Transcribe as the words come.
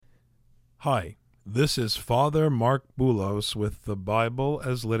Hi, this is Father Mark Boulos with the Bible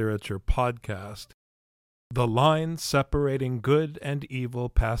as Literature podcast. The line separating good and evil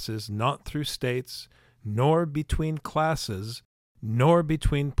passes not through states, nor between classes, nor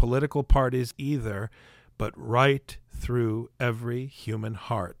between political parties either, but right through every human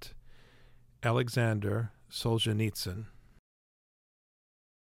heart. Alexander Solzhenitsyn.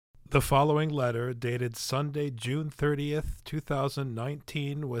 The following letter, dated Sunday, June 30th,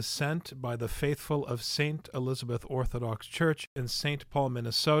 2019, was sent by the faithful of St. Elizabeth Orthodox Church in St. Paul,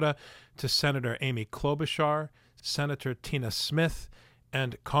 Minnesota, to Senator Amy Klobuchar, Senator Tina Smith,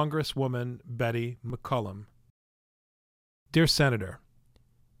 and Congresswoman Betty McCollum. Dear Senator,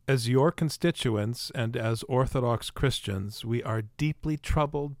 as your constituents and as Orthodox Christians, we are deeply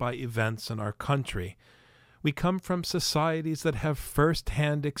troubled by events in our country. We come from societies that have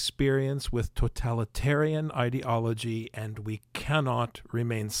first-hand experience with totalitarian ideology, and we cannot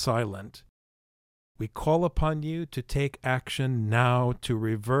remain silent. We call upon you to take action now to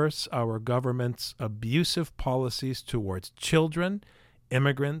reverse our government's abusive policies towards children,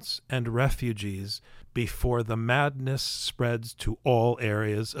 immigrants, and refugees before the madness spreads to all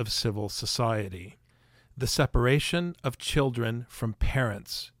areas of civil society. The separation of children from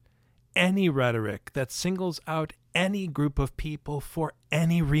parents. Any rhetoric that singles out any group of people for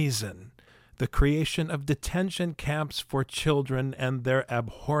any reason, the creation of detention camps for children and their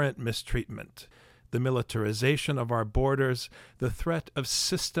abhorrent mistreatment, the militarization of our borders, the threat of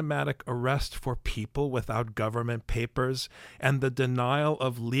systematic arrest for people without government papers, and the denial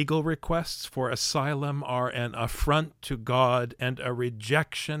of legal requests for asylum are an affront to God and a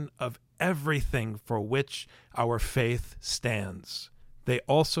rejection of everything for which our faith stands. They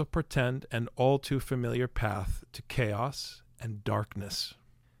also portend an all too familiar path to chaos and darkness.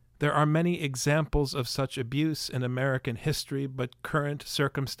 There are many examples of such abuse in American history, but current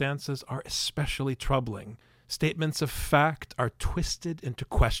circumstances are especially troubling. Statements of fact are twisted into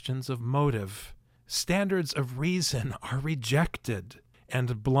questions of motive. Standards of reason are rejected,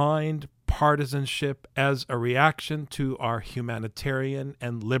 and blind partisanship as a reaction to our humanitarian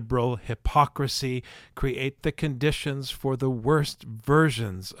and liberal hypocrisy create the conditions for the worst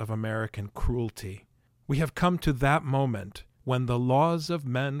versions of American cruelty. We have come to that moment when the laws of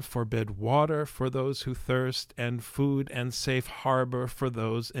men forbid water for those who thirst and food and safe harbor for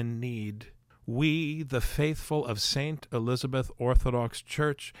those in need. We, the faithful of St. Elizabeth Orthodox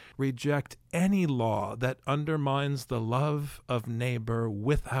Church, reject any law that undermines the love of neighbor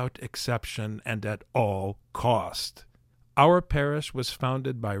without exception and at all cost. Our parish was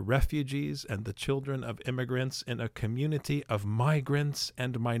founded by refugees and the children of immigrants in a community of migrants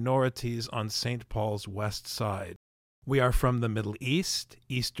and minorities on St. Paul's west side. We are from the Middle East,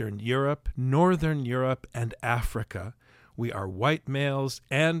 Eastern Europe, Northern Europe, and Africa. We are white males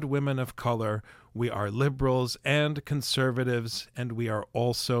and women of color. We are liberals and conservatives, and we are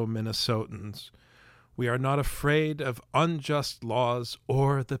also Minnesotans. We are not afraid of unjust laws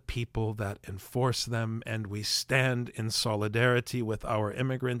or the people that enforce them, and we stand in solidarity with our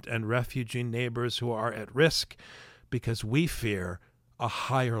immigrant and refugee neighbors who are at risk because we fear a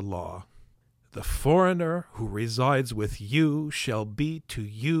higher law. The foreigner who resides with you shall be to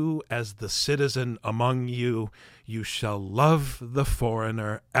you as the citizen among you. You shall love the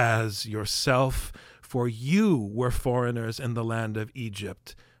foreigner as yourself, for you were foreigners in the land of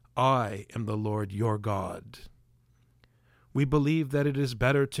Egypt. I am the Lord your God. We believe that it is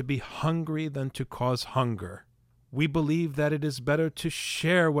better to be hungry than to cause hunger. We believe that it is better to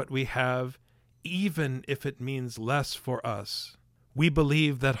share what we have, even if it means less for us. We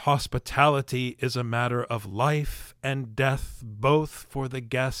believe that hospitality is a matter of life and death, both for the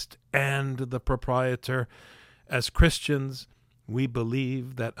guest and the proprietor. As Christians, we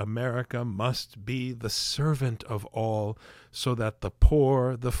believe that America must be the servant of all, so that the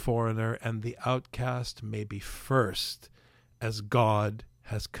poor, the foreigner, and the outcast may be first, as God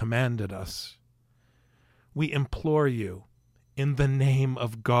has commanded us. We implore you, in the name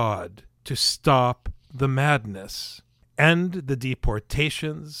of God, to stop the madness. End the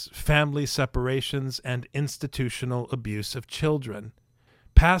deportations, family separations, and institutional abuse of children.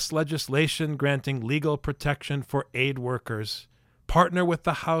 Pass legislation granting legal protection for aid workers. Partner with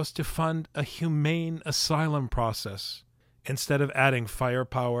the House to fund a humane asylum process. Instead of adding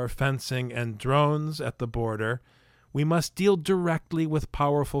firepower, fencing, and drones at the border, we must deal directly with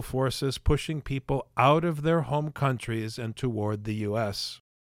powerful forces pushing people out of their home countries and toward the U.S.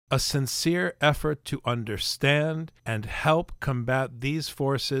 A sincere effort to understand and help combat these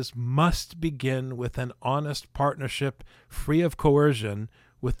forces must begin with an honest partnership free of coercion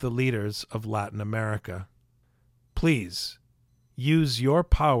with the leaders of Latin America. Please, Use your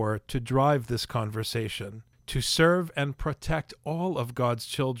power to drive this conversation, to serve and protect all of God's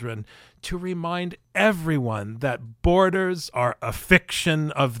children, to remind everyone that borders are a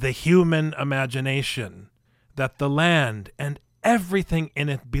fiction of the human imagination, that the land and everything in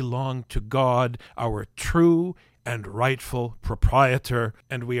it belong to God, our true and rightful proprietor,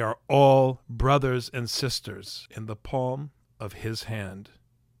 and we are all brothers and sisters in the palm of his hand.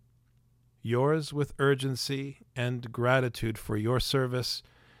 Yours with urgency and gratitude for your service,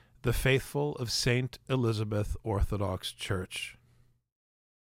 the faithful of St. Elizabeth Orthodox Church.